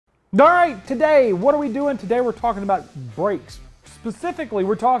All right, today, what are we doing? Today we're talking about brakes. Specifically,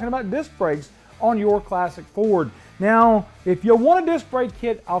 we're talking about disc brakes on your classic Ford. Now, if you want a disc brake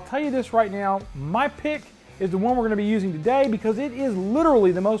kit, I'll tell you this right now, my pick is the one we're going to be using today because it is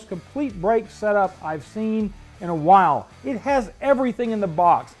literally the most complete brake setup I've seen in a while. It has everything in the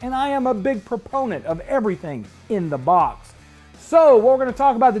box, and I am a big proponent of everything in the box. So, what we're going to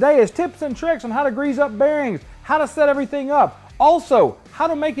talk about today is tips and tricks on how to grease up bearings, how to set everything up. Also, how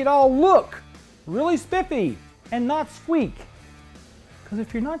to make it all look really spiffy and not squeak. Because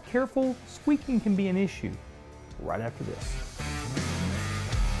if you're not careful, squeaking can be an issue. Right after this.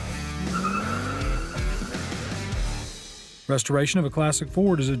 Restoration of a classic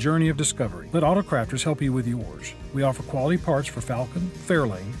Ford is a journey of discovery. Let Autocrafters help you with yours. We offer quality parts for Falcon,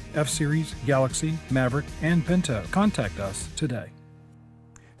 Fairlane, F-Series, Galaxy, Maverick, and Pinto. Contact us today.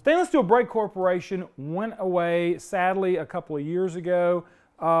 Stainless Steel Brake Corporation went away, sadly, a couple of years ago.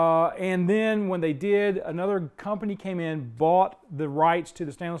 And then when they did, another company came in, bought the rights to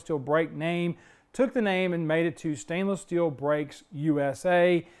the Stainless Steel Brake name, took the name and made it to Stainless Steel Brakes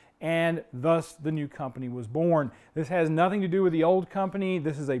USA, and thus the new company was born. This has nothing to do with the old company.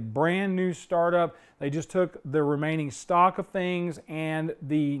 This is a brand new startup. They just took the remaining stock of things and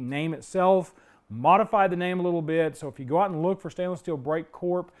the name itself, modified the name a little bit. So if you go out and look for Stainless Steel Brake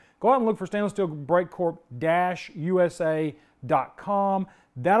Corp, go out and look for Stainless Steel Brake Corp-USA.com.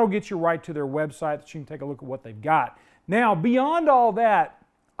 That'll get you right to their website that you can take a look at what they've got. Now, beyond all that,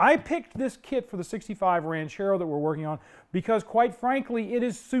 I picked this kit for the 65 Ranchero that we're working on because, quite frankly, it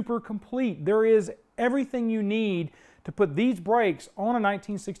is super complete. There is everything you need to put these brakes on a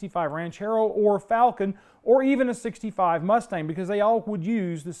 1965 Ranchero or Falcon or even a 65 Mustang because they all would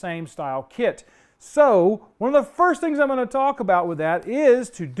use the same style kit. So, one of the first things I'm going to talk about with that is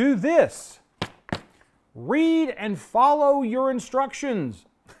to do this. Read and follow your instructions.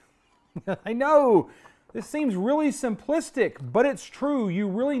 I know, this seems really simplistic, but it's true. You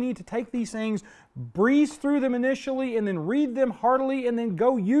really need to take these things, breeze through them initially, and then read them heartily, and then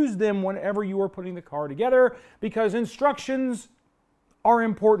go use them whenever you are putting the car together, because instructions are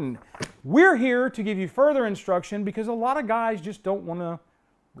important. We're here to give you further instruction because a lot of guys just don't want to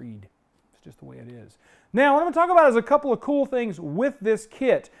read. It's just the way it is. Now, what I'm going to talk about is a couple of cool things with this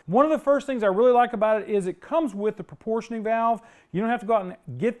kit. One of the first things I really like about it is it comes with the proportioning valve. You don't have to go out and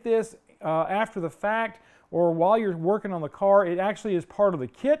get this after the fact or while you're working on the car. It actually is part of the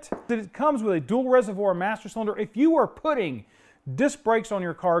kit. It comes with a dual reservoir master cylinder. If you are putting disc brakes on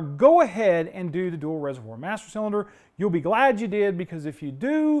your car, go ahead and do the dual reservoir master cylinder. You'll be glad you did, because if you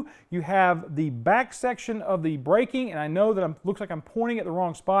do, you have the back section of the braking, and I know that looks like I'm pointing at the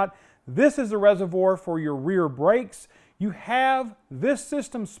wrong spot. This is the reservoir for your rear brakes. You have this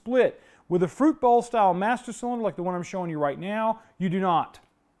system split. With a fruit bowl style master cylinder like the one I'm showing you right now, you do not.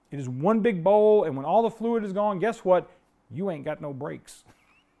 It is one big bowl, and when all the fluid is gone, guess what? You ain't got no brakes.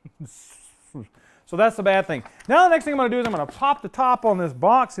 So that's the bad thing. Now the next thing I'm going to do is I'm going to pop the top on this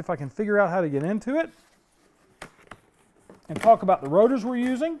box, if I can figure out how to get into it, and talk about the rotors we're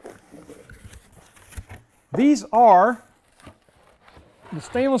using. These are the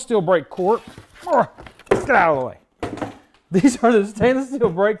Stainless Steel Brake Corp. Get out of the way. These are the Stainless Steel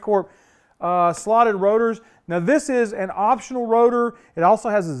Brake Corp slotted rotors. Now this is an optional rotor. It also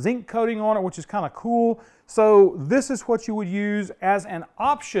has a zinc coating on it, which is kind of cool. So this is what you would use as an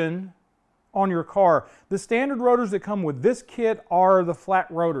option on your car. The standard rotors that come with this kit are the flat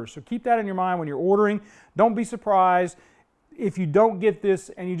rotors. So keep that in your mind when you're ordering. Don't be surprised if you don't get this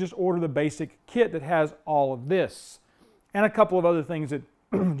and you just order the basic kit that has all of this and a couple of other things that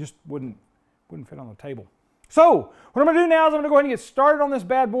just wouldn't fit on the table. So what I'm going to do now is I'm going to go ahead and get started on this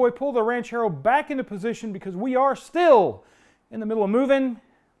bad boy, pull the Ranchero back into position because we are still in the middle of moving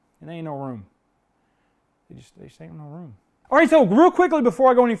and there ain't no room. There just ain't no room. All right, so real quickly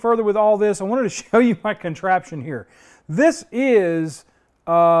before I go any further with all this, I wanted to show you my contraption here. This is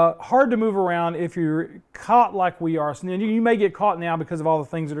hard to move around if you're caught like we are. So you may get caught now because of all the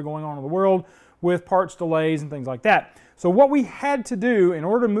things that are going on in the world with parts delays and things like that. So what we had to do in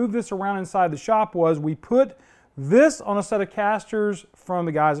order to move this around inside the shop was we put this on a set of casters from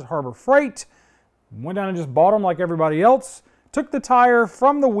the guys at Harbor Freight, went down and just bought them like everybody else, took the tire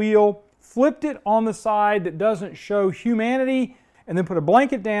from the wheel, flipped it on the side that doesn't show humanity, and then put a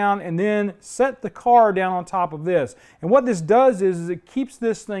blanket down and then set the car down on top of this. And what this does is it keeps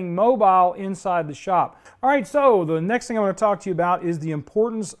this thing mobile inside the shop. All right, so the next thing I want to talk to you about is the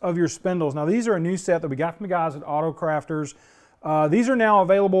importance of your spindles. Now these are a new set that we got from the guys at Autocrafters. These are now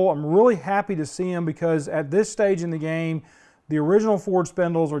available. I'm really happy to see them because at this stage in the game, the original Ford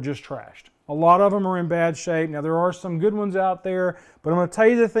spindles are just trashed. A lot of them are in bad shape. Now there are some good ones out there, but I'm going to tell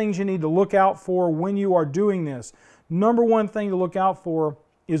you the things you need to look out for when you are doing this. Number one thing to look out for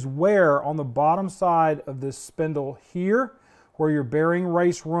is wear on the bottom side of this spindle here, where your bearing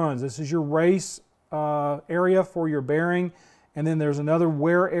race runs. This is your race area for your bearing, and then there's another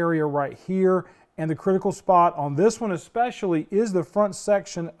wear area right here, and the critical spot on this one especially is the front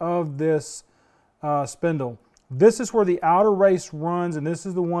section of this spindle. This is where the outer race runs, and this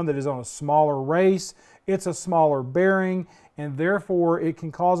is the one that is on a smaller race. It's a smaller bearing, and therefore it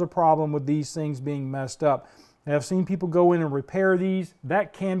can cause a problem with these things being messed up. And I've seen people go in and repair these.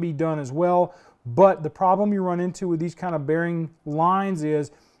 That can be done as well, but the problem you run into with these kind of bearing lines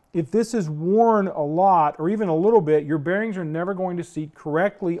is if this is worn a lot or even a little bit, your bearings are never going to seat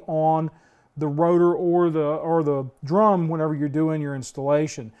correctly on the rotor or the drum whenever you're doing your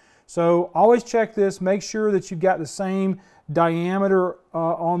installation. So always check this. Make sure that you've got the same diameter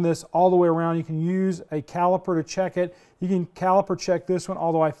on this all the way around. You can use a caliper to check it. You can caliper check this one,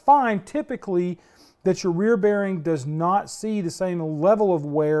 although I find typically that your rear bearing does not see the same level of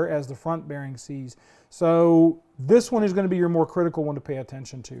wear as the front bearing sees. So this one is going to be your more critical one to pay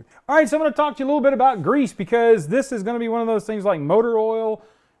attention to. All right, so I'm going to talk to you a little bit about grease, because this is going to be one of those things like motor oil,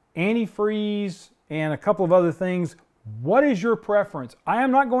 antifreeze, and a couple of other things. What is your preference? I am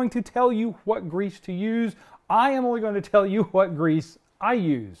not going to tell you what grease to use. I am only going to tell you what grease I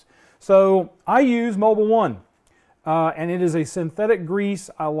use. So I use Mobil 1, and it is a synthetic grease.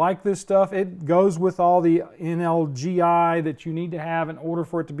 I like this stuff. It goes with all the NLGI that you need to have in order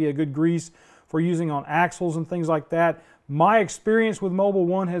for it to be a good grease for using on axles and things like that. My experience with Mobil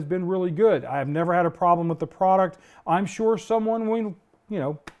 1 has been really good. I have never had a problem with the product. I'm sure someone will,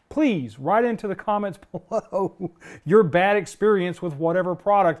 please write into the comments below your bad experience with whatever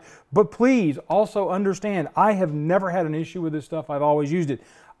product. But please also understand, I have never had an issue with this stuff. I've always used it.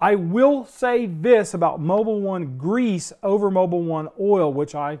 I will say this about Mobil 1 grease over Mobil 1 oil,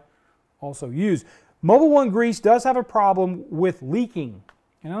 which I also use. Mobil 1 grease does have a problem with leaking.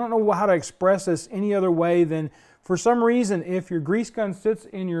 And I don't know how to express this any other way than, for some reason, if your grease gun sits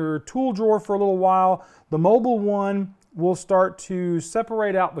in your tool drawer for a little while, the Mobil 1 will start to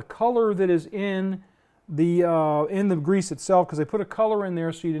separate out the color that is in the grease itself, because they put a color in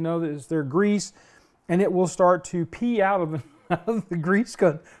there so you know that it's their grease, and it will start to pee out of the grease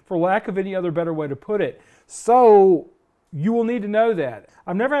gun, for lack of any other better way to put it. So you will need to know that.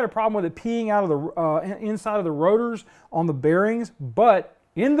 I've never had a problem with it peeing out of the inside of the rotors on the bearings, but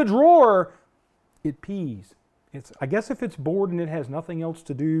in the drawer it pees. I guess if it's bored and it has nothing else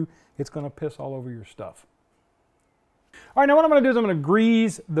to do, it's going to piss all over your stuff. All right, now what I'm going to do is I'm going to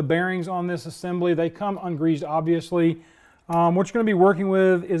grease the bearings on this assembly. They come ungreased, obviously. What you're going to be working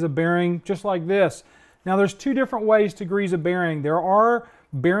with is a bearing just like this. Now there's two different ways to grease a bearing. There are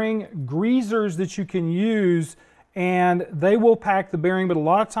bearing greasers that you can use, and they will pack the bearing, but a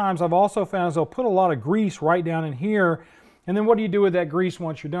lot of times I've also found is they'll put a lot of grease right down in here, and then what do you do with that grease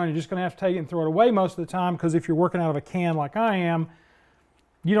once you're done? You're just going to have to take it and throw it away most of the time, because if you're working out of a can like I am,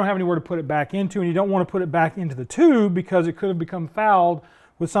 you don't have anywhere to put it back into, and you don't want to put it back into the tube because it could have become fouled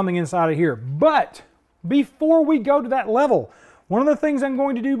with something inside of here. But before we go to that level, one of the things I'm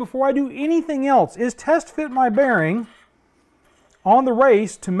going to do before I do anything else is test fit my bearing on the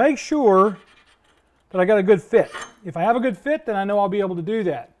race to make sure that I got a good fit. If I have a good fit, then I know I'll be able to do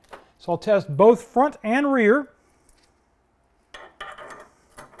that. So I'll test both front and rear.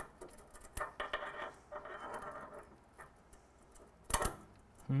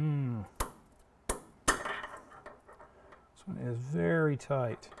 This one is very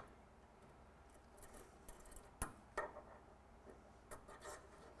tight.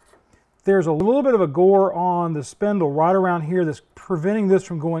 There's a little bit of a gore on the spindle right around here that's preventing this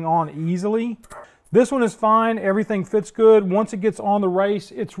from going on easily. This one is fine. Everything fits good. Once it gets on the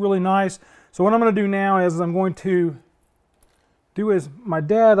race, it's really nice. So what I'm going to do now is I'm going to do as my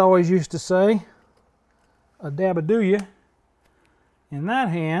dad always used to say, a dab-a-do-ya. In that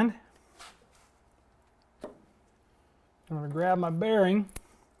hand, I'm going to grab my bearing.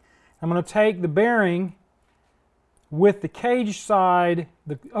 I'm going to take the bearing with the cage side,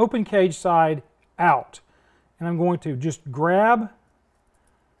 the open cage side, out. And I'm going to just grab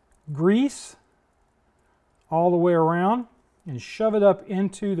grease all the way around and shove it up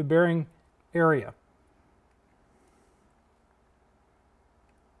into the bearing area.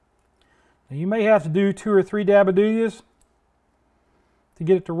 Now you may have to do 2 or 3 dab-a-do-yas to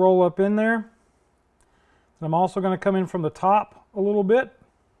get it to roll up in there. And I'm also going to come in from the top a little bit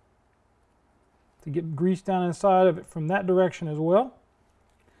to get grease down inside of it from that direction as well.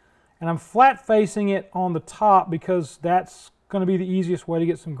 And I'm flat facing it on the top because that's going to be the easiest way to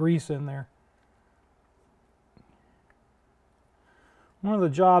get some grease in there. One of the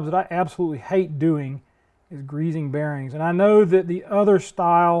jobs that I absolutely hate doing is greasing bearings. And I know that the other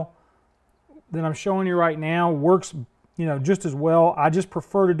style that I'm showing you right now works, you know, just as well. I just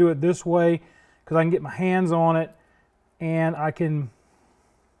prefer to do it this way because I can get my hands on it and I can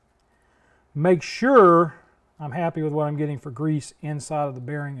make sure I'm happy with what I'm getting for grease inside of the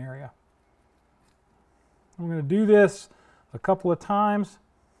bearing area. I'm going to do this a couple of times,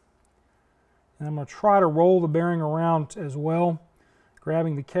 and I'm going to try to roll the bearing around as well,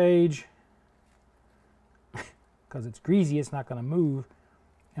 grabbing the cage because it's greasy, it's not going to move,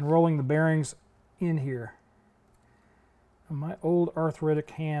 and rolling the bearings in here. And my old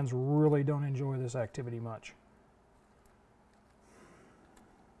arthritic hands really don't enjoy this activity much.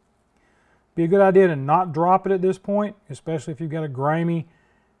 Be a good idea to not drop it at this point, especially if you've got a grimy,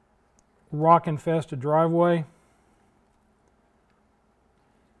 rock-infested driveway.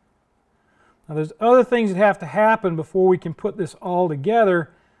 Now there's other things that have to happen before we can put this all together,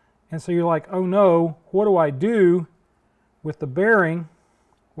 and so you're like, oh no, what do I do with the bearing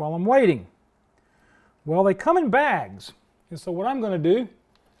while I'm waiting? Well, they come in bags, and so what I'm going to do,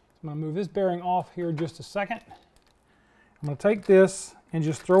 I'm going to move this bearing off here just a second. I'm going to take this and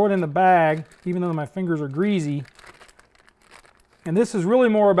just throw it in the bag, even though my fingers are greasy. And this is really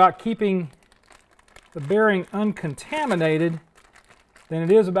more about keeping the bearing uncontaminated than it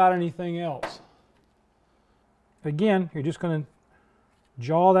is about anything else. Again, you're just going to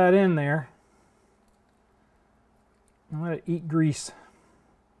jaw that in there and let it eat grease.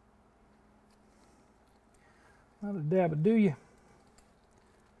 Not a dab of do you.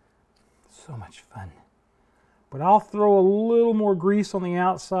 So much fun. But I'll throw a little more grease on the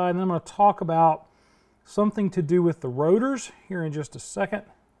outside, and I'm going to talk about something to do with the rotors here in just a second.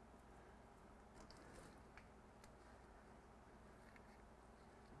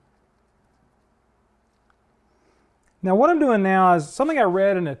 Now what I'm doing now is something I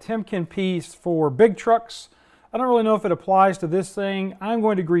read in a Timken piece for big trucks. I don't really know if it applies to this thing. I'm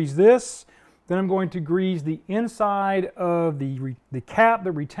going to grease this, then I'm going to grease the inside of the cap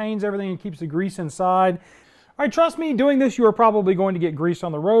that retains everything and keeps the grease inside. All right, trust me, doing this you are probably going to get grease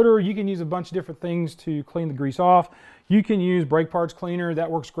on the rotor. You can use a bunch of different things to clean the grease off. You can use brake parts cleaner, that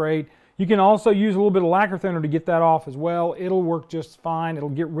works great. You can also use a little bit of lacquer thinner to get that off as well. It'll work just fine. It'll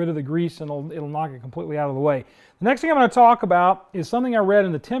get rid of the grease and it'll knock it completely out of the way. The next thing I'm going to talk about is something I read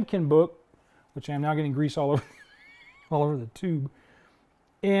in the Timken book, which I'm now getting grease all over, all over the tube.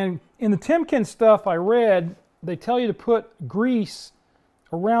 And in the Timken stuff I read, they tell you to put grease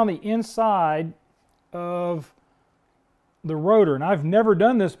around the inside of the rotor. And I've never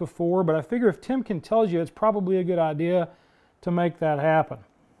done this before, but I figure if Timken tells you, it's probably a good idea to make that happen.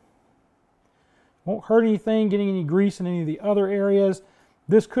 Won't hurt anything getting any grease in any of the other areas.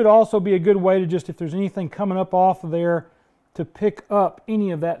 This could also be a good way to just, if there's anything coming up off of there, to pick up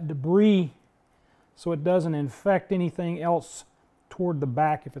any of that debris so it doesn't infect anything else toward the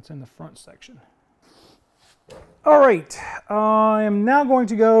back if it's in the front section. All right, I am now going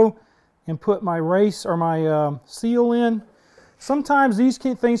to go and put my race or my seal in. Sometimes these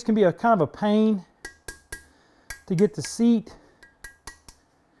things can be a kind of a pain to get the seat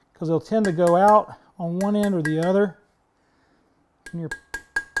because they'll tend to go out on one end or the other when you're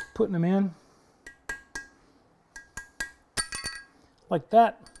putting them in. Like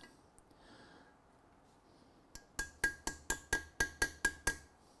that.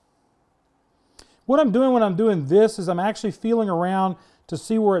 What I'm doing when I'm doing this is I'm actually feeling around to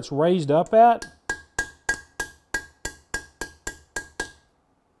see where it's raised up at.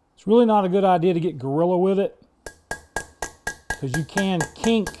 It's really not a good idea to get gorilla with it because you can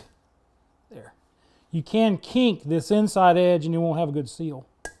kink, there, you can kink this inside edge and you won't have a good seal.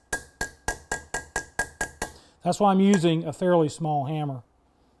 That's why I'm using a fairly small hammer.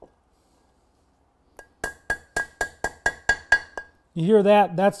 You hear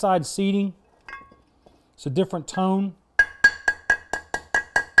that? That side's seating. It's a different tone.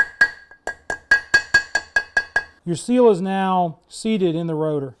 Your seal is now seated in the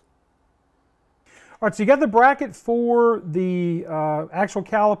rotor. All right, so you got the bracket for the actual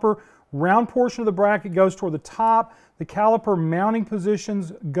caliper. Round portion of the bracket goes toward the top. The caliper mounting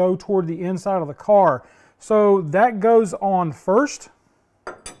positions go toward the inside of the car. So that goes on first.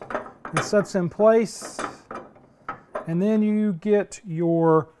 It sets in place. And then you get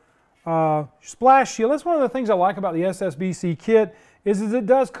your splash shield. That's one of the things I like about the SSBC kit is it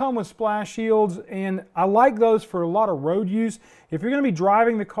does come with splash shields, and I like those for a lot of road use. If you're going to be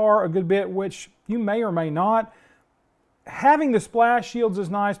driving the car a good bit, which you may or may not, having the splash shields is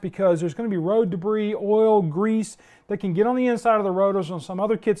nice because there's going to be road debris, oil, grease that can get on the inside of the rotors on some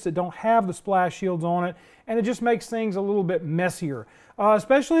other kits that don't have the splash shields on it, and it just makes things a little bit messier.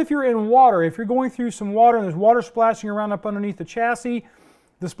 Especially if you're in water. If you're going through some water and there's water splashing around up underneath the chassis,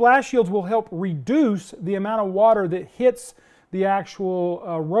 the splash shields will help reduce the amount of water that hits the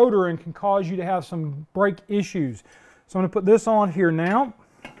actual rotor and can cause you to have some brake issues. So I'm going to put this on here now.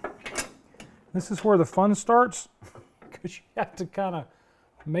 This is where the fun starts, because you have to kind of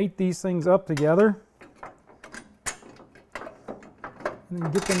mate these things up together and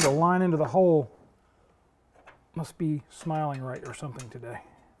then get them to line into the hole. Must be smiling right or something today,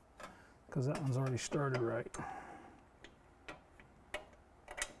 because that one's already started right.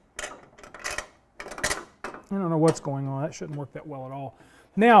 I don't know what's going on. That shouldn't work that well at all.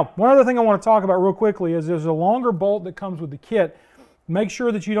 Now, one other thing I want to talk about real quickly is there's a longer bolt that comes with the kit. Make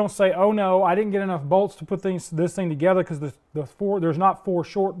sure that you don't say, oh no, I didn't get enough bolts to put this thing together, because there's not 4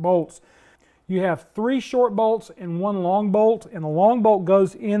 short bolts. You have 3 short bolts and 1 long bolt, and the long bolt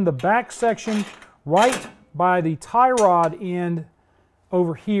goes in the back section right by the tie rod end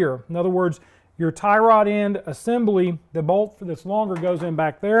over here. In other words, your tie rod end assembly, the bolt that's longer goes in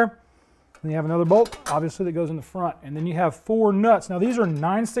back there. And you have another bolt, obviously, that goes in the front. And then you have 4 nuts. Now these are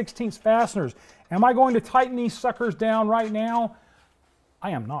 9/16 fasteners. Am I going to tighten these suckers down right now? I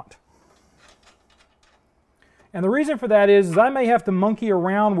am not. And the reason for that is I may have to monkey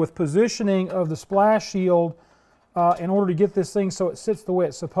around with positioning of the splash shield in order to get this thing so it sits the way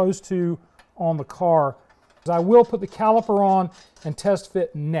it's supposed to on the car. I will put the caliper on and test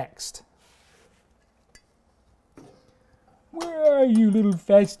fit next. Where are you, little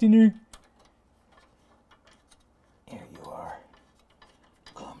fastener? There you are.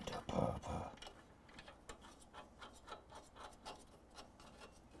 Come to Papa.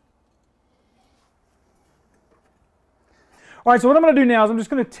 All right, so what I'm going to do now is I'm just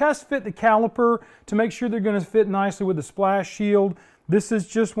going to test fit the caliper to make sure they're going to fit nicely with the splash shield. This is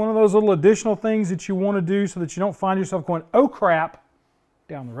just one of those little additional things that you want to do so that you don't find yourself going, oh crap,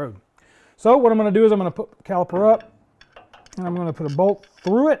 down the road. So what I'm going to do is I'm going to put the caliper up, and I'm going to put a bolt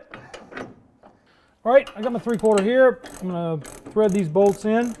through it. All right, I got my 3/4 here. I'm going to thread these bolts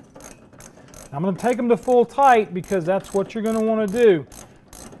in. I'm going to take them to full tight, because that's what you're going to want to do.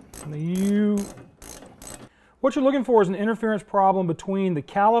 What you're looking for is an interference problem between the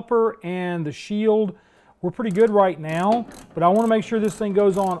caliper and the shield. We're pretty good right now, but I want to make sure this thing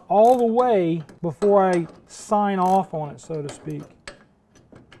goes on all the way before I sign off on it, so to speak.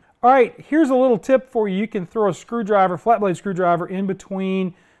 All right, here's a little tip for you. You can throw a screwdriver, flat blade screwdriver, in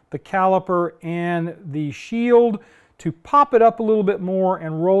between the caliper and the shield to pop it up a little bit more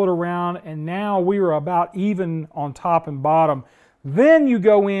and roll it around, and now we are about even on top and bottom. Then you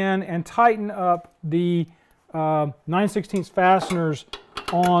go in and tighten up the 9/16 fasteners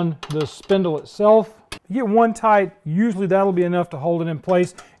on the spindle itself. You get one tight, usually that'll be enough to hold it in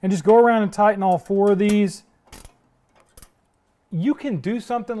place, and just go around and tighten all 4 of these. You can do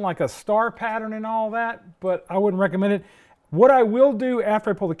something like a star pattern and all that, but I wouldn't recommend it. What I will do after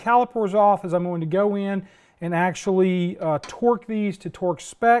I pull the calipers off is I'm going to go in and actually torque these to torque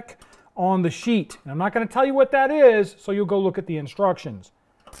spec on the sheet. And I'm not going to tell you what that is, so you'll go look at the instructions.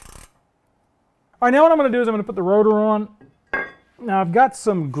 All right, now what I'm going to do is I'm going to put the rotor on. Now I've got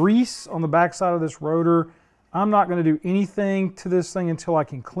some grease on the back side of this rotor. I'm not going to do anything to this thing until I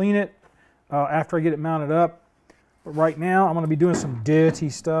can clean it after I get it mounted up. But right now I'm going to be doing some dirty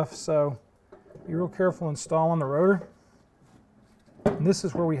stuff, so be real careful installing the rotor. And this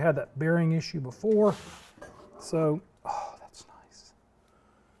is where we had that bearing issue before. So, oh, that's nice.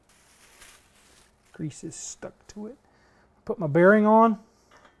 Grease is stuck to it. Put my bearing on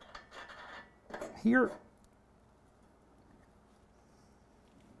here.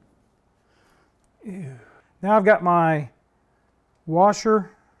 Ew. Now I've got my washer,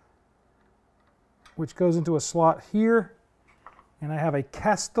 which goes into a slot here, and I have a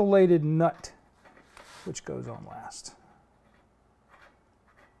castellated nut, which goes on last.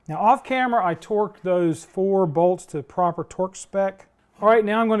 Now off camera, I torqued those 4 bolts to proper torque spec. All right,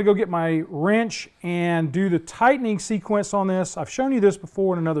 now I'm going to go get my wrench and do the tightening sequence on this. I've shown you this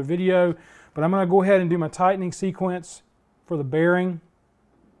before in another video, but I'm going to go ahead and do my tightening sequence for the bearing.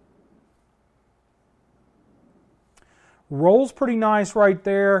 Rolls pretty nice right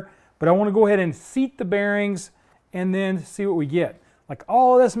there, but I want to go ahead and seat the bearings and then see what we get. Like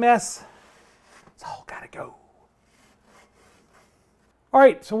all this mess, it's all got to go. All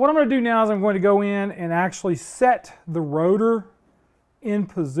right, so what I'm going to do now is I'm going to go in and actually set the rotor in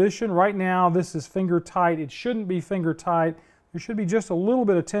position. Right now, this is finger tight. It shouldn't be finger tight. There should be just a little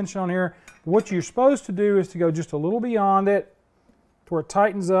bit of tension on here. What you're supposed to do is to go just a little beyond it to where it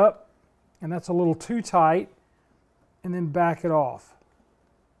tightens up, and that's a little too tight, and then back it off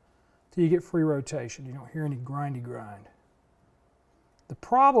till you get free rotation. You don't hear any grindy grind. The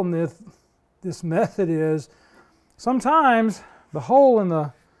problem with this method is sometimes the hole in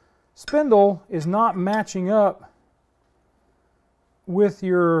the spindle is not matching up with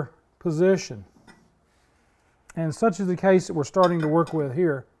your position. And such is the case that we're starting to work with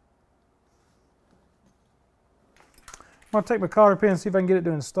here. I'm going to take my cotter pin and see if I can get it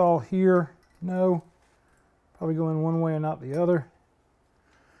to install here. No. Probably going one way and not the other.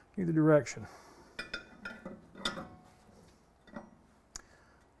 Either direction.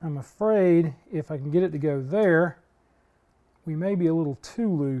 I'm afraid if I can get it to go there, we may be a little too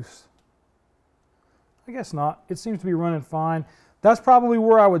loose. I guess not. It seems to be running fine. That's probably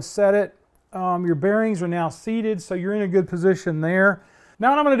where I would set it. Your bearings are now seated, so you're in a good position there.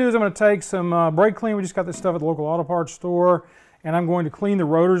 Now what I'm going to do is I'm going to take some brake clean. We just got this stuff at the local auto parts store, and I'm going to clean the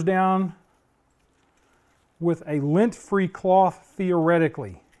rotors down with a lint-free cloth,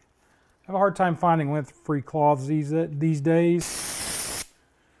 theoretically. I have a hard time finding lint-free cloths these days.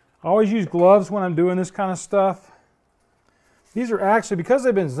 I always use gloves when I'm doing this kind of stuff. These are actually, because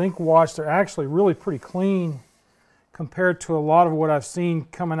they've been zinc washed, they're actually really pretty clean compared to a lot of what I've seen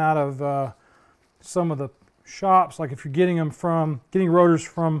coming out of some of the shops. Like if you're getting rotors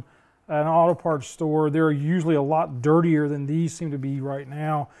from an auto parts store, they're usually a lot dirtier than these seem to be right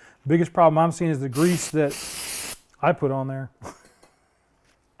now. Biggest problem I'm seeing is the grease that I put on there.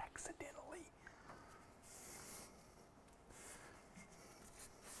 Accidentally.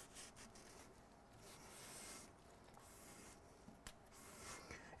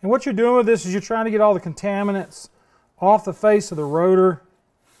 And what you're doing with this is you're trying to get all the contaminants off the face of the rotor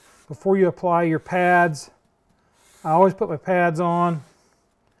before you apply your pads. I always put my pads on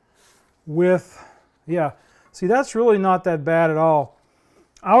with, yeah, see that's really not that bad at all.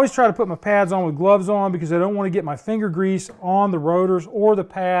 I always try to put my pads on with gloves on because I don't want to get my finger grease on the rotors or the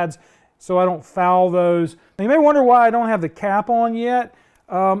pads so I don't foul those. Now you may wonder why I don't have the cap on yet.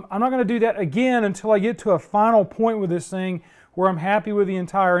 I'm not going to do that again until I get to a final point with this thing where I'm happy with the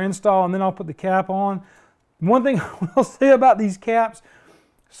entire install, and then I'll put the cap on. One thing I'll say about these caps,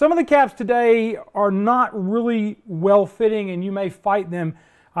 some of the caps today are not really well fitting and you may fight them.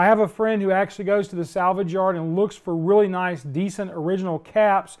 I have a friend who actually goes to the salvage yard and looks for really nice, decent, original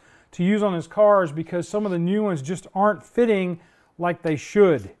caps to use on his cars because some of the new ones just aren't fitting like they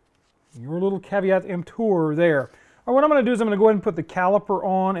should. Your little caveat emptor there. All right, what I'm going to do is I'm going to go ahead and put the caliper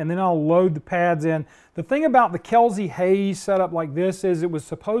on and then I'll load the pads in. The thing about the Kelsey Hayes setup like this is it was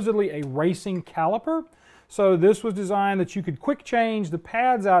supposedly a racing caliper. So this was designed that you could quick change the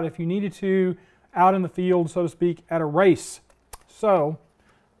pads out if you needed to out in the field, so to speak, at a race. So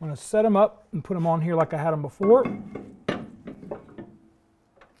I'm going to set them up and put them on here like I had them before.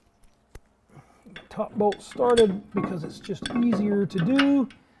 Top bolt started because it's just easier to do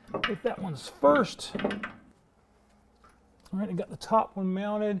if that one's first. All right, I got the top one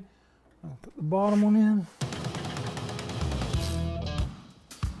mounted. I'll put the bottom one in.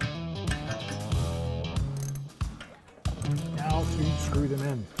 Now to screw them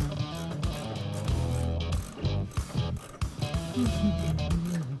in.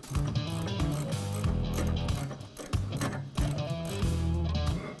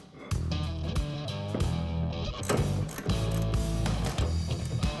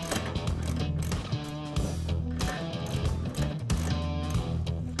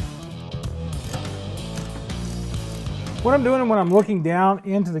 What I'm doing when I'm looking down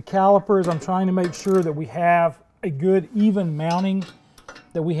into the calipers, I'm trying to make sure that we have a good even mounting,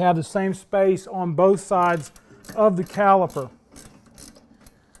 that we have the same space on both sides of the caliper.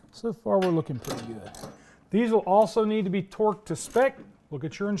 So far we're looking pretty good. These will also need to be torqued to spec. Look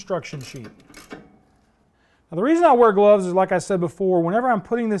at your instruction sheet. Now the reason I wear gloves is, like I said before, whenever I'm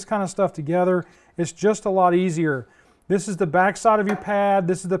putting this kind of stuff together, it's just a lot easier. This is the back side of your pad.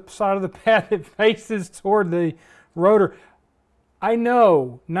 This is the side of the pad that faces toward the rotor. I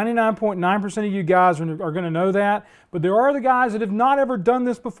know 99.9% of you guys are going to know that, but there are the guys that have not ever done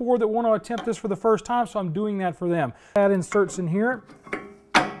this before that want to attempt this for the first time, so I'm doing that for them. That inserts in here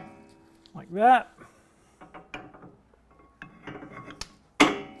like that.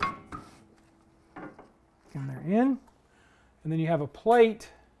 And they're in. And then you have a plate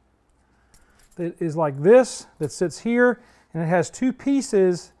that is like this, that sits here, and it has two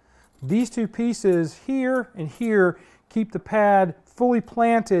pieces. These two pieces here and here keep the pad fully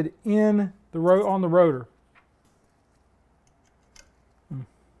planted in the on the rotor.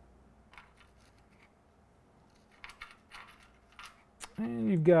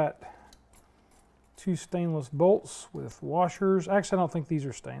 And you've got 2 stainless bolts with washers. Actually, I don't think these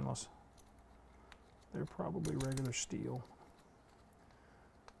are stainless. They're probably regular steel.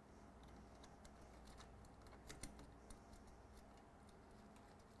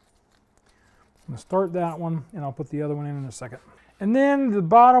 I'm going to start that one, and I'll put the other one in a second. And then the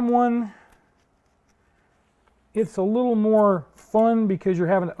bottom one, it's a little more fun because you're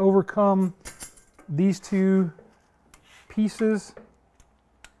having to overcome these 2 pieces.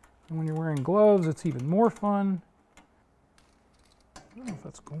 And when you're wearing gloves, it's even more fun. I don't know if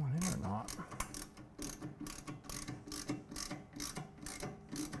that's going in or not.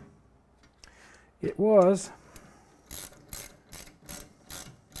 It was.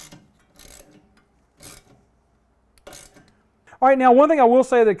 All right, now one thing I will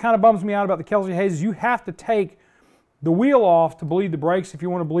say that kind of bums me out about the Kelsey Hayes is you have to take the wheel off to bleed the brakes if you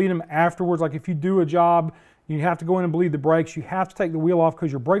want to bleed them afterwards. Like if you do a job, you have to go in and bleed the brakes. You have to take the wheel off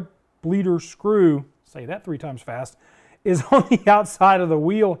because your brake bleeder screw, say that 3 times fast, is on the outside of the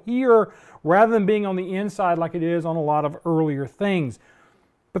wheel here rather than being on the inside like it is on a lot of earlier things.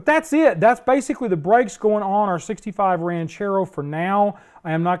 But that's it. That's basically the brakes going on our 65 Ranchero for now.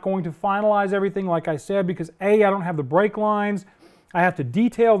 I am not going to finalize everything like I said because A, I don't have the brake lines. I have to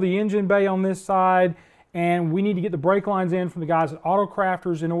detail the engine bay on this side, and we need to get the brake lines in from the guys at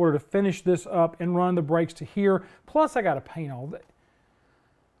Autocrafters in order to finish this up and run the brakes to here. Plus I got to paint all that.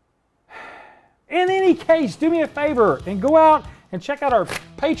 In any case, do me a favor and go out and check out our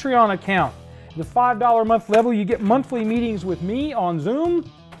Patreon account. The $5 a month level, you get monthly meetings with me on Zoom.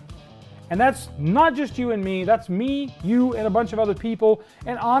 And that's not just you and me, that's me, you, and a bunch of other people.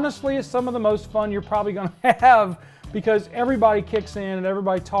 And honestly, it's some of the most fun you're probably going to have because everybody kicks in and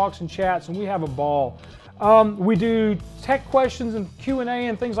everybody talks and chats and we have a ball. We do tech questions and Q&A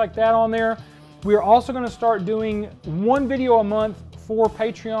and things like that on there. We are also going to start doing 1 video a month for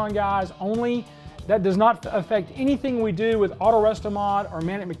Patreon guys only. That does not affect anything we do with Autorestomod or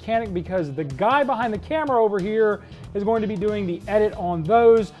Manic Mechanic because the guy behind the camera over here is going to be doing the edit on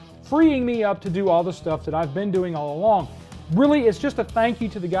those, freeing me up to do all the stuff that I've been doing all along. Really, it's just a thank you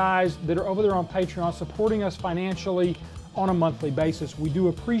to the guys that are over there on Patreon supporting us financially on a monthly basis. We do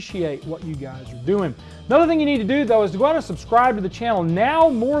appreciate what you guys are doing. Another thing you need to do though is to go out and subscribe to the channel. Now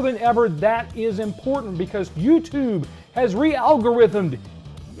more than ever, that is important because YouTube has re-algorithmed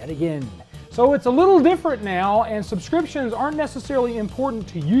yet again. So it's a little different now, and subscriptions aren't necessarily important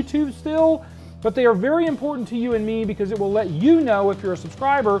to YouTube still, but they are very important to you and me because it will let you know if you're a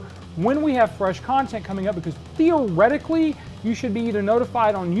subscriber when we have fresh content coming up, because theoretically you should be either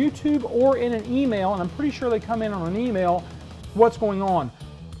notified on YouTube or in an email, and I'm pretty sure they come in on an email, what's going on.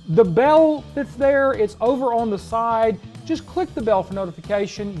 The bell that's there, it's over on the side. Just click the bell for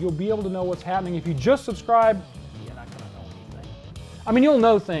notification. You'll be able to know what's happening. If you just subscribe, you're not going to know anything. I mean, you'll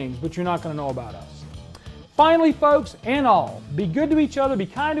know things, but you're not going to know about us. Finally, folks, and all, be good to each other, be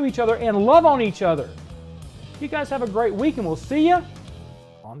kind to each other, and love on each other. You guys have a great week, and we'll see you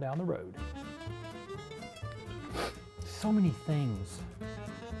on down the road. So many things.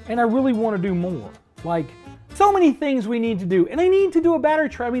 And I really want to do more. Like, so many things we need to do. And I need to do a battery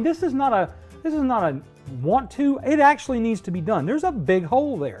tray. I mean, this is not a want to. It actually needs to be done. There's a big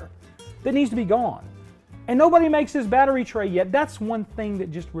hole there that needs to be gone. And nobody makes this battery tray yet. That's one thing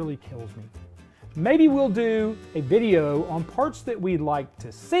that just really kills me. Maybe we'll do a video on parts that we'd like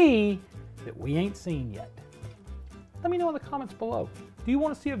to see that we ain't seen yet. Let me know in the comments below. Do you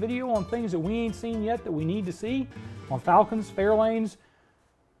want to see a video on things that we ain't seen yet that we need to see? On Falcons, Fairlanes,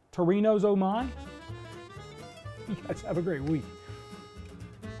 Torinos, oh my? You guys have a great week.